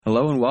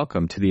Hello and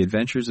welcome to the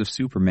Adventures of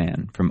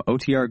Superman from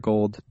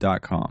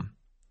OTRGold.com.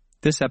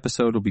 This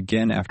episode will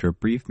begin after a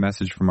brief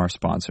message from our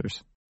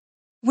sponsors.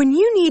 When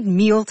you need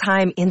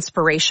mealtime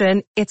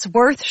inspiration, it's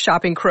worth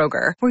shopping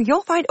Kroger, where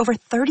you'll find over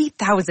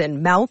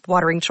 30,000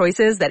 mouth-watering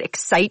choices that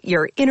excite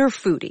your inner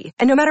foodie.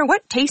 And no matter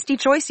what tasty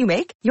choice you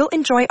make, you'll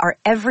enjoy our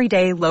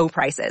everyday low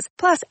prices,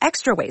 plus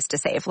extra ways to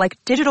save, like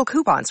digital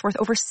coupons worth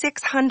over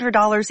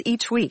 $600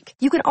 each week.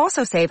 You can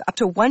also save up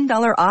to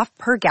 $1 off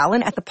per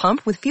gallon at the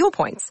pump with fuel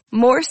points.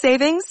 More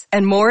savings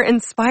and more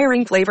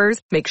inspiring flavors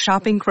make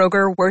shopping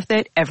Kroger worth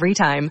it every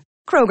time.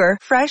 Kroger,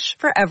 fresh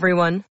for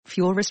everyone.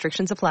 Fuel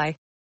restrictions apply.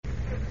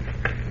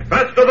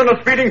 Faster than a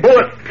speeding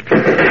bullet.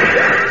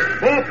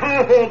 More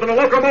powerful than a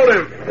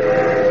locomotive.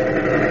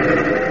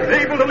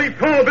 Able to leap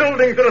tall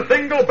buildings in a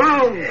single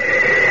bound.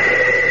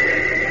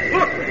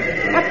 Look!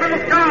 Up in the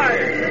sky!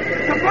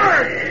 It's a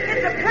bird!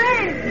 It's a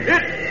plane!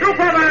 It's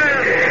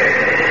Superman!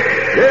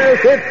 Yes,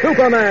 it's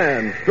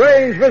Superman,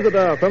 strange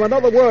visitor from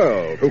another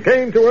world, who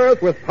came to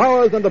Earth with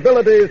powers and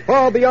abilities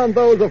far beyond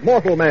those of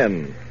mortal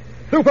men.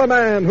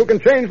 Superman, who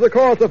can change the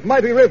course of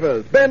mighty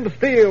rivers, bend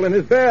steel in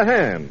his bare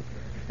hand,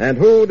 and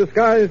who,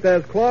 disguised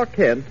as Clark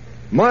Kent,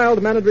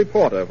 mild-mannered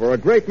reporter for a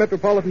great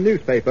metropolitan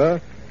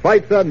newspaper,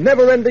 fights a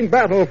never-ending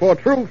battle for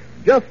truth,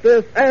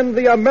 justice, and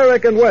the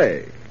American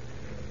way.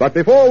 But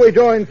before we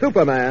join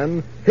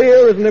Superman,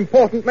 here is an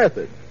important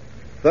message.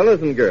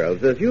 Fellas and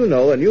girls, as you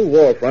know, a new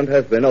war front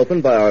has been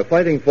opened by our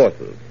fighting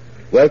forces.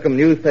 Welcome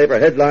newspaper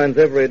headlines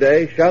every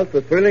day shout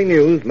the thrilling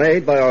news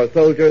made by our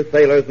soldiers,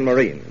 sailors, and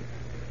Marines.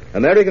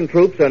 American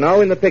troops are now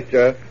in the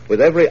picture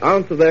with every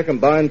ounce of their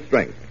combined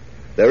strength.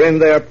 They're in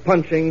there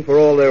punching for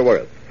all they're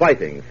worth,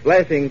 fighting,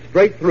 slashing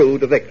straight through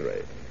to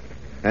victory.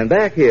 And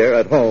back here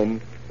at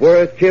home,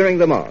 we're cheering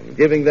them on,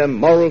 giving them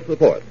moral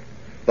support.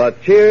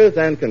 But cheers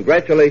and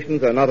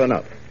congratulations are not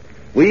enough.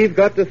 We've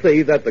got to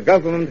see that the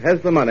government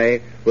has the money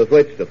with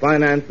which to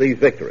finance these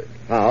victories.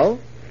 How?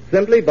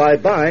 Simply by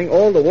buying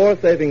all the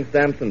war-saving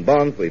stamps and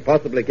bonds we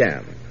possibly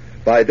can.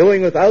 By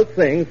doing without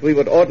things we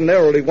would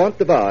ordinarily want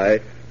to buy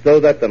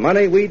so that the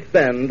money we'd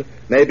spend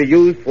may be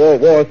used for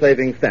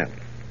war-saving stamps.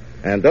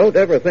 And don't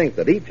ever think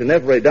that each and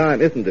every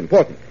dime isn't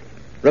important.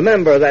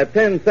 Remember that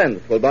 10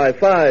 cents will buy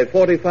 5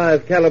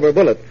 .45 caliber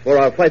bullets for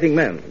our fighting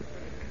men.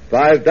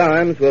 5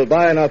 dimes will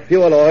buy enough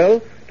fuel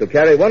oil to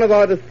carry one of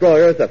our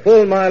destroyers a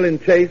full mile in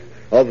chase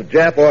of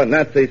Jap or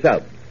Nazi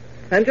subs.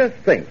 And just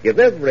think, if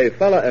every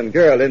fella and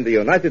girl in the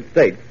United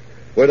States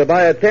were to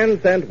buy a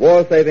 10-cent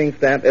war-saving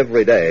stamp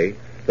every day,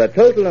 the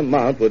total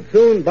amount would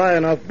soon buy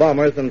enough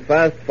bombers and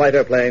fast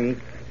fighter planes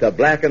to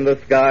blacken the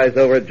skies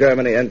over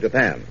Germany and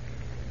Japan.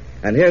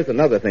 And here's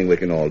another thing we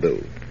can all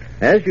do.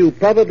 As you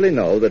probably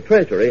know, the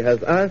Treasury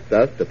has asked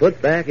us to put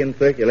back in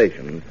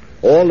circulation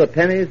all the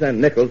pennies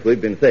and nickels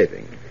we've been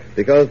saving,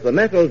 because the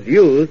metals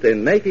used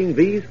in making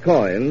these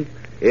coins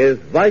is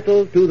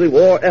vital to the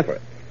war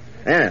effort.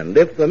 And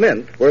if the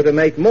mint were to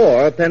make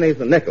more pennies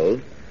and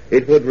nickels,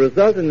 it would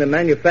result in the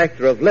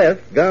manufacture of less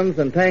guns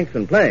and tanks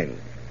and planes.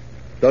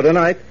 So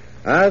tonight,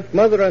 ask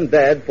Mother and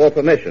Dad for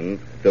permission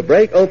to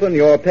break open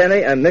your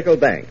penny and nickel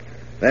bank.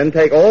 Then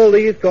take all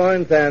these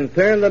coins and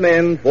turn them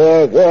in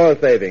for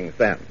war-saving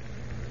stamps.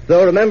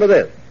 So remember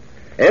this.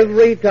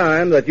 Every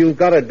time that you've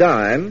got a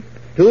dime,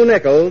 2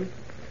 nickels,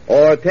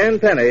 or 10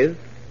 pennies,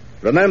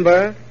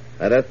 remember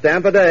that a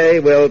stamp a day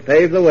will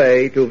pave the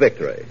way to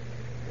victory.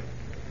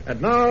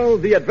 And now,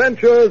 the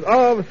adventures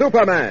of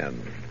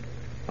Superman.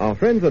 Our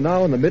friends are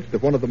now in the midst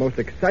of one of the most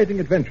exciting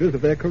adventures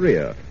of their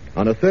career,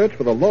 on a search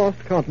for the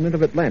lost continent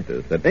of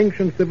Atlantis, an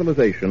ancient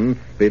civilization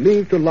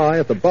believed to lie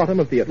at the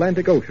bottom of the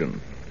Atlantic Ocean.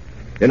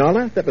 In our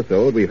last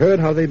episode, we heard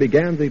how they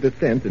began the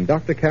descent in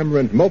Dr.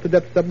 Cameron's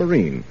multi-depth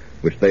submarine,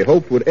 which they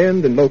hoped would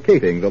end in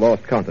locating the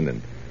lost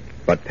continent.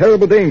 But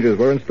terrible dangers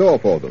were in store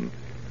for them.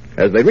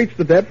 As they reached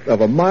the depth of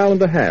 1.5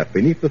 miles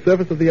beneath the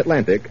surface of the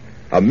Atlantic,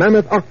 a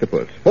mammoth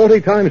octopus, 40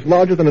 times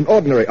larger than an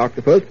ordinary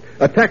octopus,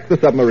 attacked the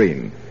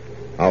submarine.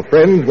 Our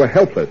friends were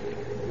helpless,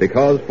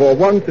 because for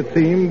once it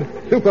seemed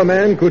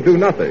Superman could do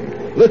nothing.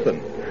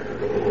 Listen.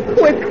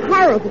 Oh, it's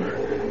horrible.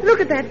 Look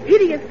at that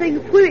hideous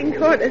thing swimming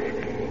toward us.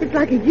 It's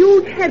like a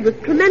huge head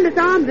with tremendous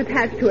arms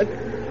attached to it.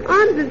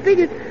 Arms as big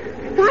as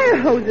fire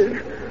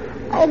hoses.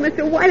 Oh,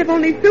 Mr. White, if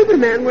only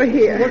Superman were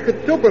here. What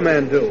could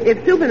Superman do?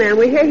 If Superman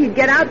were here, he'd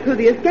get out through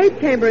the escape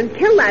chamber and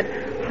kill that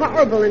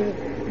horrible and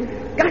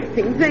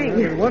disgusting thing.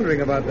 I've been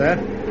wondering about that.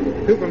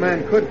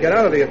 Superman could get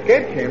out of the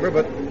escape chamber,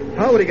 but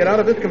how would he get out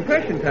of this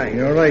compression tank?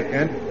 You're right,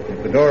 Kent.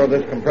 If the door of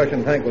this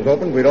compression tank was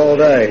open, we'd all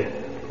die.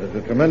 There's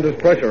a tremendous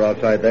pressure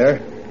outside there.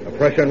 A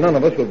pressure none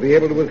of us would be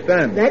able to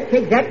withstand. That's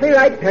exactly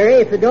right,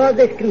 Perry. If the door of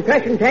this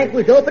compression tank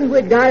was open,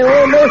 we'd die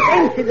almost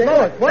instantly.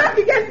 Up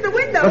against the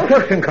window. A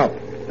suction cup.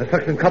 A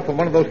suction cup from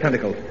one of those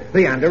tentacles.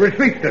 Leander, it's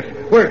reached us.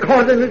 We're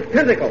caught in its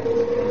tentacle.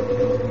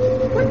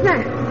 What's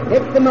that?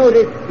 It's the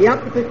motors. The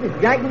octopus is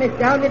dragging us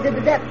down into the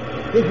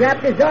depths. He's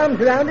wrapped his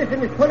arms around us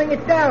and is pulling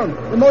us down.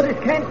 The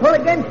motors can't pull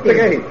against it. The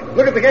gate.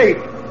 Look at the gate.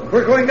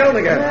 We're going down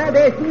again.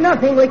 There's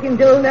nothing we can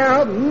do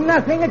now.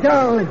 Nothing at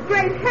all.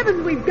 Great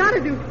heavens, we've got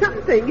to do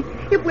something.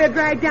 If we're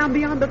dragged down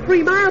beyond the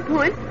 3-mile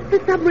point,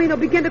 the submarine will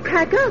begin to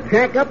crack up.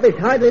 Crack up is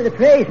hardly the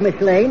phrase, Miss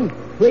Lane.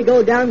 If we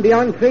go down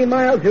beyond 3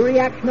 miles, the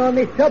reaction on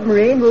this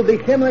submarine will be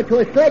similar to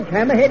a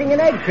sledgehammer hitting an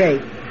egg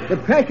crate. The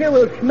pressure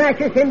will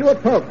smash us into a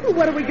pulp. Well,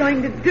 what are we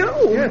going to do?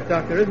 Yes,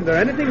 Doctor, isn't there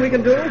anything we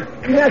can do?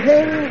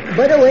 Nothing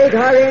but await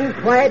our end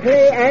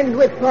quietly and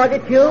with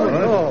fortitude.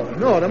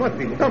 No, there must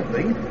be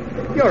something.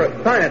 You're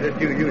a scientist.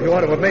 You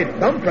ought to have made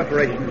some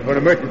preparations for an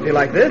emergency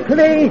like this.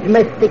 Please,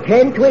 Mr.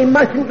 Kent, we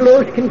mustn't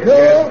lose control.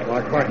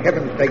 Yes, for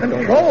heaven's sake,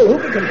 control? Who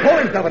can control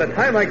himself at a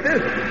time like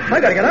this? I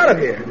gotta get out of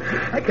here.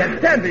 I can't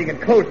stand being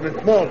enclosed in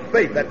a small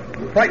space. That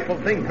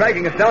frightful thing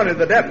dragging us down into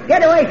the depths.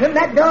 Get away from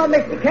that door,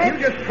 Mr. Kent.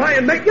 You just try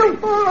and make... You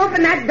fool,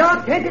 open that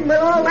door, Kent, and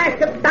we'll all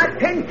last about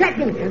 10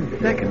 seconds.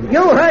 10 seconds?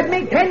 You heard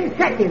me, 10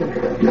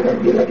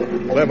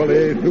 seconds.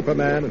 Cleverly,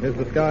 Superman, in his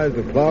disguise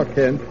of Clark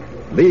Kent,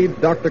 leads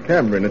Dr.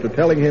 Cameron into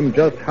telling him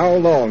just how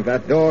long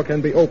that door can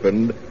be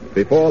opened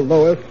before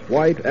Lois,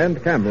 White,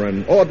 and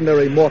Cameron,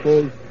 ordinary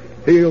mortals,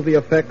 feel the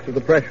effects of the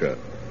pressure.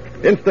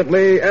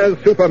 Instantly,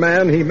 as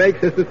Superman, he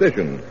makes his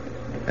decision.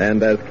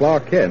 And as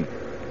Clark Kent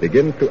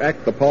begins to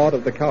act the part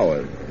of the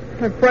coward.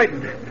 I'm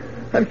frightened.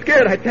 I'm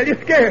scared, I tell you,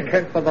 scared.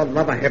 Kent, for the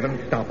love of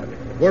heaven, stop it.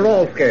 We're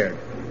all scared.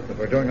 But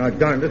we're doing our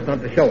darndest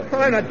not to show it.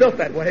 I'm not built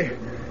that way.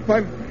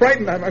 I'm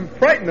frightened, I'm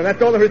frightened, and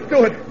that's all there is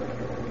to it.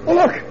 Oh,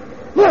 look!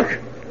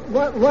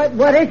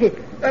 What is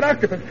it? That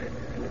octopus.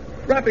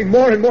 Wrapping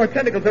more and more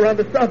tentacles around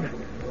the sub.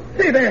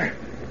 See there.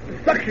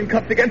 The suction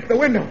cups against the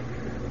window.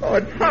 Oh,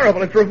 it's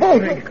horrible. It's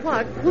revolting. Oh,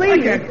 Clark,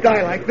 please. I can't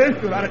die like this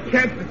without a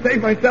chance to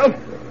save myself.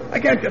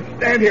 I can't just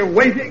stand here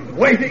waiting.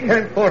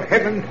 And for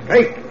heaven's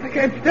sake. I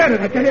can't stand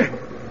it, I tell you.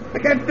 I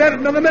can't stand it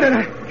another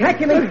minute. Catch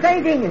him, he's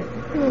fainting.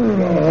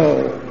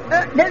 Oh.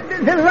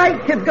 The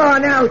lights have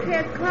gone out.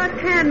 Yes, Clark's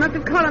hand must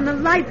have caught on the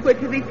light switch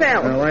as he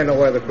fell. Well, I know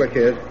where the switch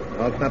is.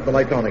 I'll snap the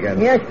lights on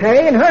again. Yes,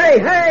 Perry, and hurry.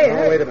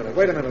 Oh, wait a minute.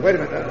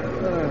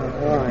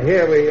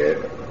 Here we...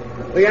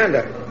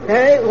 Leander.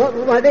 Perry,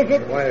 what is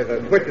it? Why, the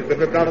switch has been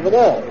ripped out of the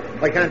wall.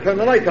 I can't turn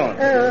the lights on.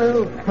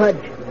 Oh,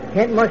 fudge.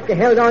 Kent must have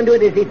held onto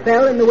it as he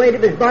fell, and the weight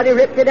of his body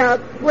ripped it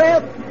out.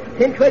 Well,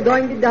 since we're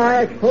going to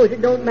die, I suppose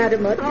it don't matter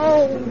much.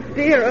 Oh,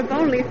 dear, if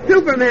only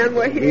Superman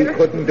were here. He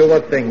couldn't do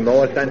a thing,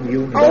 Lois, and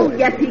you know Oh, it.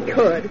 yes, he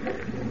could.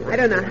 I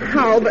don't know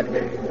how, but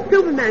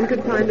Superman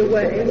could find a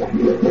way.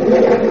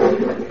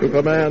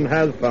 Superman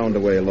has found a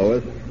way,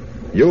 Lois.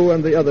 You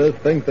and the others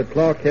think that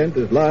Clark Kent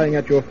is lying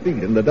at your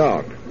feet in the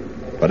dark.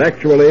 But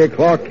actually,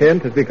 Clark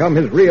Kent has become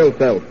his real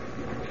self,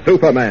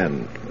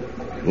 Superman.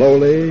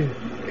 Slowly,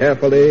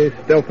 carefully,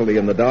 stealthily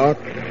in the dark,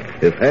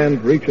 his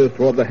hand reaches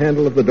toward the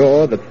handle of the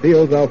door that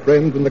seals our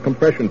friends in the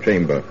compression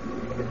chamber.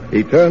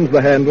 He turns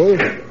the handle.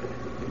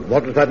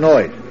 What was that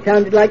noise?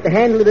 Sounded like the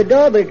handle of the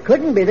door, but it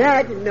couldn't be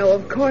that. No,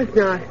 of course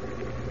not.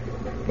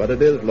 But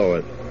it is,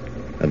 Lois.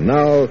 And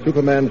now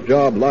Superman's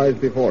job lies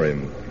before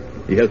him.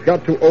 He has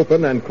got to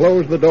open and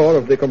close the door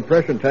of the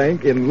compression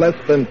tank in less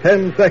than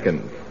 10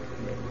 seconds.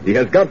 He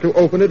has got to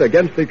open it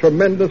against the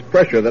tremendous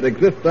pressure that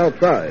exists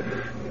outside.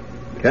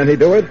 Can he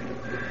do it?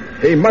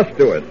 He must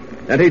do it.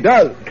 And he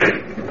does.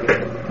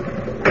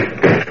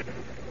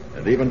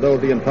 And even though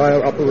the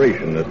entire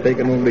operation has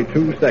taken only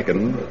 2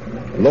 seconds,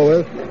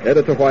 Lois,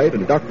 Editor White,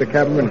 and Dr.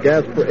 Cameron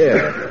gasp for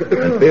air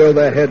and feel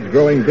their heads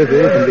growing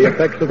dizzy from the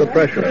effects of the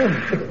pressure.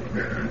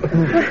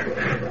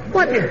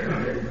 What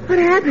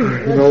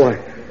happened? You know,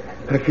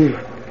 I feel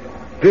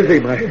dizzy.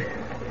 My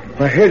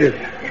head is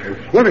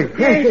swimming.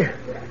 Pressure.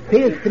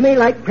 Feels to me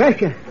like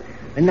pressure.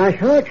 And I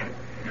thought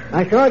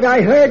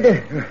I heard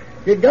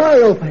the door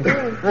open.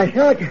 I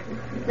thought,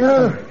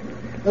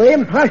 no,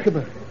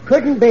 impossible.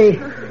 Couldn't be.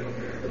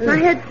 My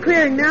head's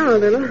clearing now a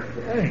little.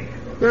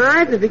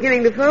 My eyes are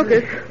beginning to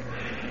focus.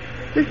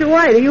 Mr.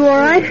 White, are you all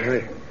right?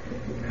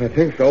 I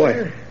think so.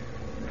 I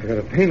got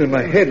a pain in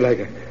my head like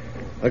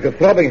a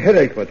throbbing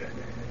headache, but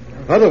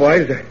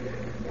otherwise,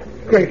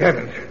 great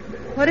heavens.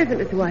 What is it,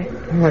 Mr. White?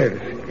 Why,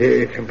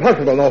 it's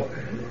impossible.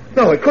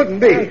 No, it couldn't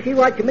be. I see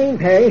what you mean,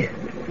 Perry.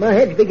 My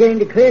head's beginning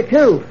to clear,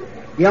 too.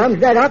 The arms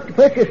of that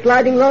octopus are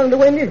sliding along the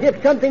wind as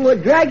if something were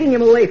dragging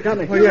him away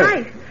from it. You're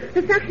right.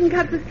 The suction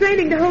cups are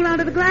straining to hold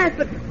onto the glass,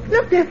 but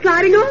look, they're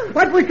sliding off.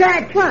 What was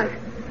that? What?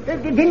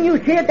 Didn't you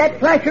see it, that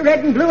flash of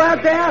red and blue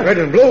out there? Red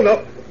and blue?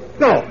 No,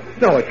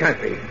 it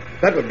can't be.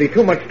 That would be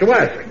too much to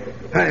ask.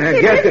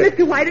 It is,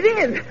 Mr. White, it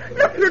is.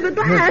 Look through the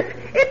glass.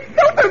 It's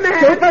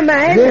Superman.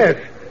 Superman?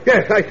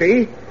 Yes, I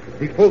see.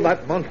 He pulled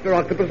that monster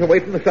octopus away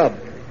from the sub.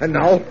 And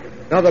now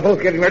they're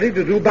both getting ready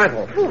to do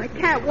battle. Oh, I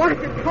can't watch.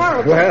 It's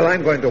horrible. Well,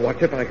 I'm going to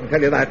watch it, I can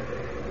tell you that.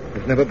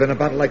 There's never been a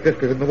battle like this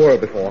in the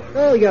world before.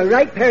 Oh, you're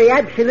right, Perry.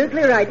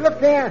 Absolutely right. Look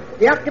there.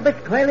 The octopus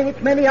coiling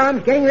its many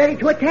arms, getting ready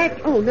to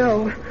attack. Oh,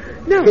 no.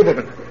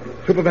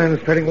 Superman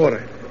is treading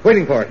water,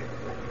 waiting for it.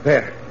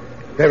 There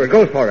it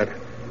goes for it.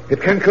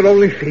 If Ken could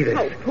only see this.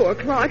 Oh, poor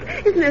Clark.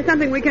 Isn't there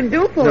something we can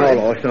do for him?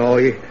 No, Lois, no.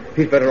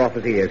 He's better off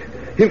as he is.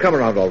 He'll come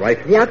around all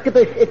right. The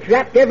octopus, it's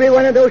wrapped every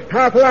one of those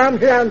powerful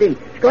arms around him.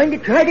 It's going to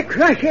try to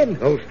crush him.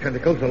 Those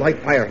tentacles are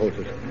like fire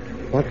hoses.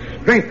 What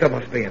strength there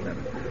must be in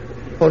them.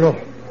 Oh,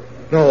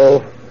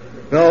 no.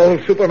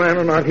 No, Superman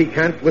or not, he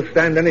can't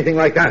withstand anything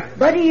like that.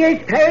 But he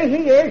is, Perry,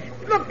 he is.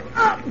 Look,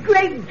 oh,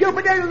 great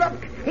Jupiter,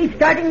 look. He's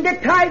starting to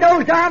tie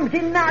those arms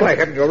in knots. Why,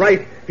 heaven, you're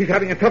right. He's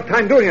having a tough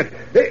time doing it.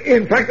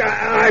 In fact,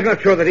 I'm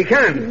not sure that he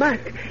can.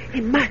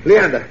 He must.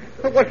 Leander,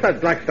 what's that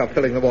black stuff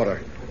filling the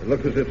water? It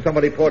looks as if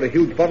somebody poured a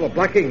huge bottle of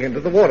black ink into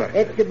the water.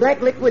 It's the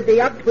black liquid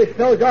the octopus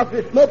throws off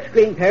the smoke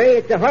screen, Perry.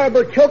 It's a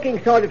horrible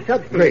choking sort of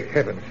substance. Great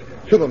heavens.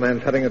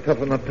 Superman's having a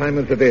tough enough time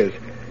as it is.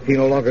 He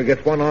no longer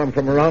gets one arm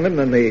from around him,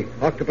 and the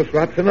octopus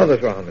wraps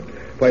another's around him.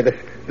 Why, this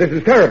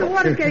is terrible. The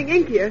water's getting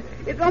inkier.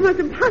 It's almost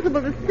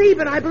impossible to see,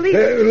 but I believe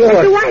Lois,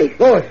 it's the way.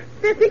 Lois.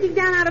 They're sinking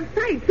down out of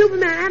sight,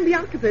 Superman and the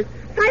octopus,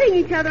 fighting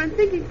each other and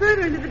sinking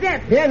further into the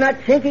depths. They're not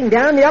sinking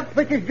down. The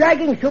octopus is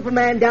dragging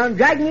Superman down,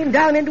 dragging him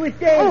down into his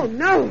den. Oh,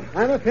 no.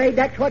 I'm afraid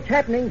that's what's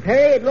happening,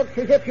 Perry. It looks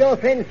as if your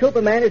friend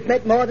Superman has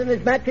met more than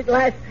his match at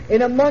last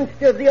in a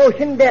monster of the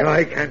ocean depths.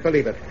 I can't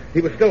believe it.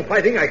 He was still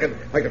fighting. I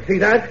could see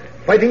that.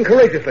 Fighting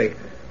courageously.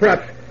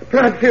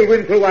 Perhaps he'll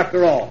win through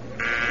after all.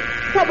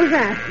 What was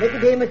that?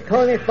 Nicodemus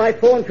calling us by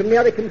phone from the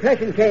other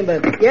compression chamber.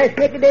 Yes,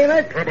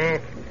 Nicodemus? Trouble.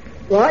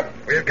 What?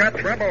 We've got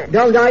trouble.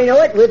 Don't I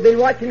know it? We've been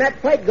watching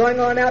that fight going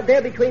on out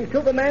there between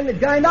Superman and the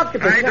giant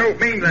octopus. I don't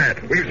mean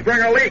that. We've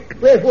sprung a leak.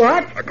 With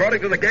what?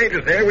 According to the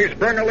gauges here, we've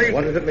sprung a leak.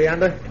 What is it,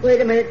 Leander?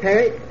 Wait a minute,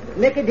 Perry.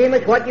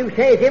 Nicodemus, what you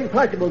say is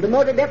impossible. The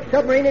motor depth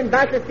submarine in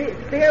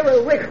bathysphere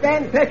will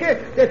withstand pressure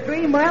to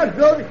 3 miles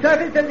below the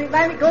surface of the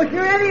Atlantic Ocean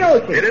or any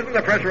ocean. It isn't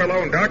the pressure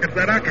alone, Doc. It's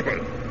that octopus.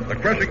 The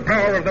crushing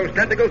power of those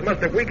tentacles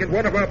must have weakened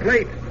one of our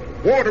plates.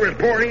 Water is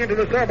pouring into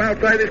the sub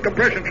outside these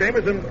compression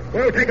chambers, and,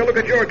 well, take a look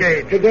at your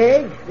gauge. The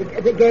gauge?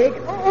 The gauge?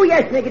 Oh,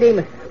 yes,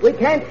 Nicodemus. We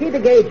can't see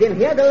the gauge in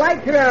here. The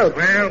lights are out.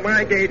 Well,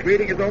 my gauge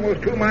reading is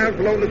almost 2 miles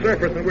below the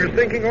surface, and we're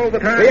sinking all the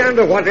time.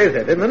 Leander, what is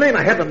it? In the name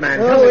of heaven, man.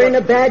 Oh, we're in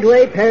a bad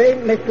way, Perry,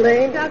 Miss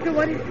Lane. Doctor,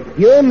 what is it?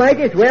 You might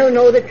as well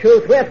know the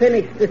truth. We're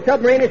finished. The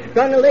submarine has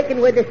sprung a leak, and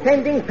we're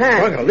descending fast.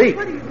 Sprung a leak?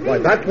 What do you mean? Why,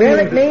 that Well,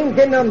 means... it means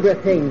a number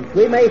of things.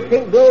 We may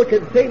sink below to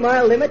the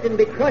 3-mile limit and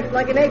be crushed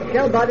like an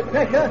eggshell by the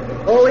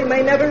pressure, or we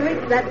may never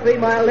reach that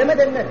 3-mile limit,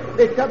 and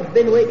the sub's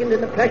been weakened,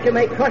 and the pressure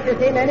may crush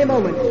us in any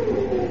moment.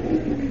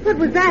 What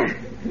was that?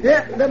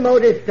 The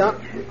motor's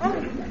stopped.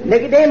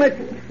 Nicodemus.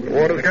 The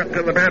water's gotten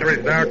to the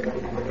batteries, Doc.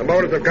 The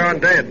motors have gone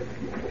dead.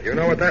 You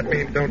know what that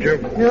means, don't you?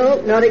 No,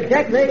 not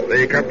exactly.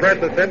 The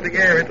compressors sending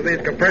air into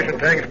these compression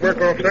tanks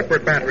work off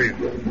separate batteries,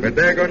 but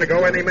they're going to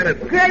go any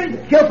minute.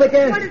 Great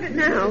Jupiter. What is it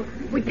now?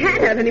 We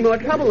can't have any more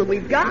trouble than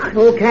we've got.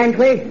 Oh, can't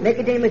we?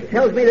 Nicodemus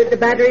tells me that the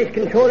batteries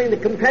controlling the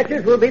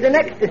compressors will be the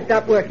next to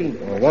stop working.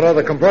 Well, what are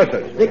the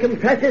compressors? The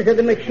compressors are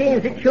the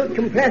machines that shoot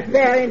compressed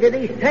air into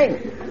these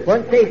tanks.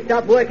 Once they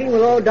stop working,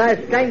 we'll all die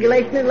of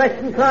strangulation in less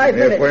than 5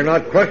 minutes. If we're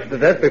not crushed to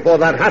death before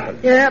that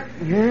happens. Yeah.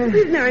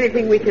 Isn't there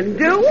anything we can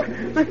do?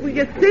 Must we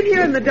just sit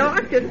here in the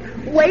dark, just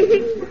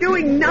waiting,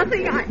 doing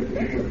nothing?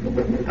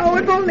 Oh,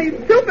 if only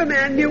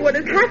Superman knew what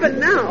has happened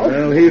now.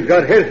 Well, he's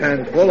got his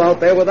hands full out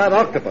there with that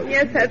octopus.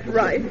 Yes, that's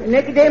right.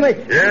 Nicodemus.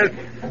 Yes,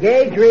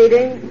 Gauge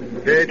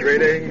reading. gauge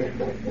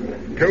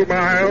reading. 2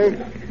 miles,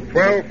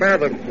 12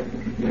 fathoms.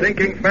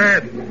 Sinking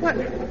fast.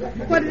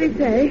 What did he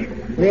say?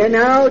 We are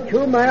now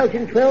 2 miles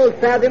and 12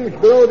 fathoms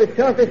below the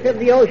surface of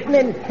the ocean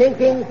and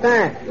sinking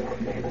fast.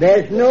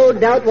 There's no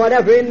doubt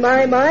whatever in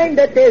my mind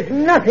that there's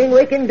nothing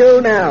we can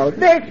do now.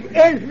 This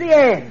is the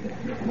end.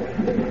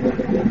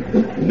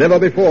 Never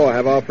before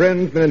have our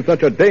friends been in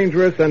such a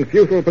dangerous and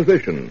futile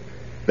position.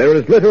 There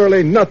is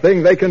literally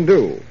nothing they can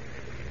do.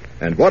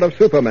 And what of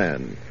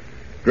Superman?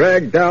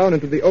 Dragged down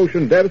into the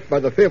ocean depths by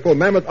the fearful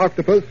mammoth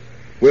octopus,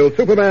 will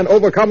Superman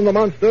overcome the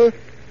monster,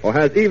 or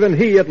has even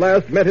he at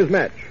last met his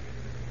match?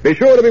 Be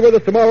sure to be with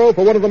us tomorrow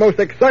for one of the most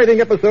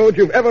exciting episodes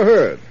you've ever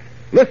heard.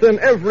 Listen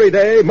every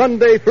day,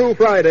 Monday through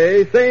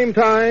Friday, same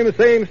time,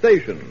 same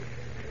station.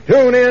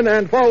 Tune in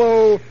and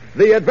follow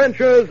The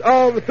Adventures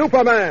of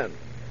Superman.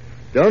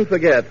 Don't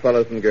forget,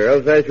 fellows and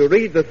girls, as you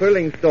read the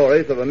thrilling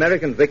stories of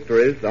American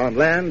victories on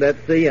land, at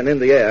sea, and in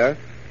the air,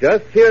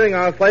 just cheering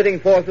our fighting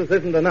forces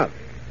isn't enough.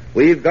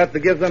 We've got to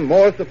give them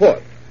more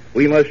support.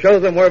 We must show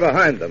them we're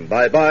behind them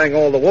by buying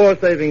all the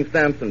war-saving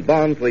stamps and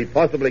bonds we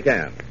possibly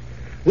can.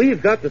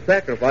 We've got to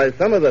sacrifice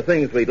some of the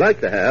things we'd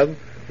like to have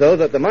so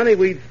that the money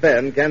we'd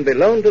spend can be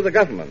loaned to the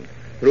government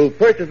through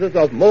purchases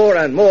of more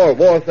and more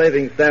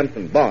war-saving stamps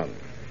and bonds.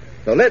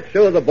 So let's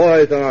show the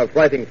boys on our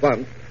fighting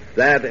front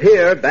that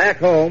here, back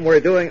home,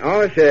 we're doing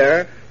our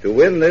share to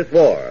win this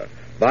war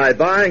by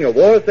buying a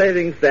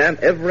war-saving stamp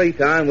every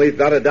time we've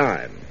got a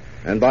dime,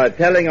 and by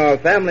telling our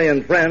family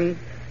and friends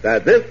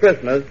that this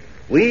Christmas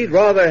we'd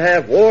rather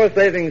have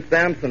war-saving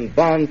stamps and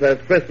bonds as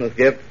Christmas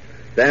gifts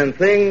than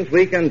things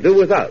we can do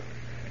without.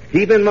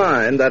 Keep in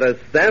mind that a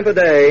stamp a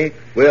day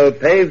will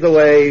pave the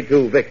way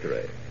to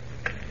victory.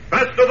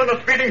 Faster than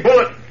a speeding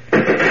bullet.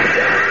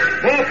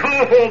 More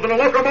powerful than a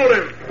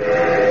locomotive.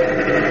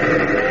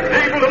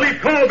 Able to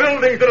leap tall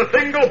buildings at a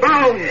single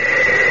bound.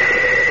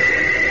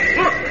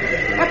 Look!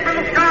 Up in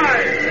the sky!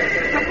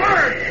 It's a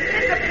bird!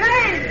 It's a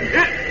plane!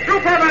 It's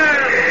Superman!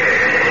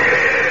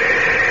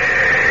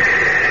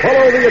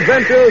 Follow the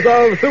adventures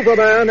of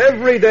Superman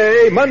every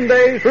day,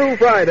 Monday through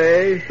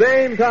Friday,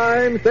 same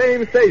time,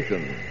 same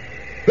station.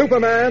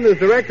 Superman is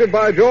directed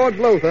by George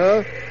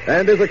Lothar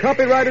and is a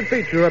copyrighted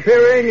feature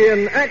appearing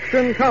in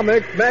Action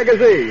Comics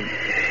magazine.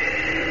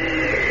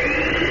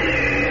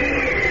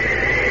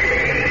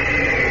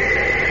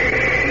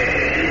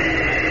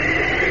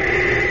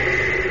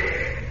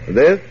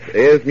 This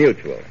is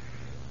Mutual.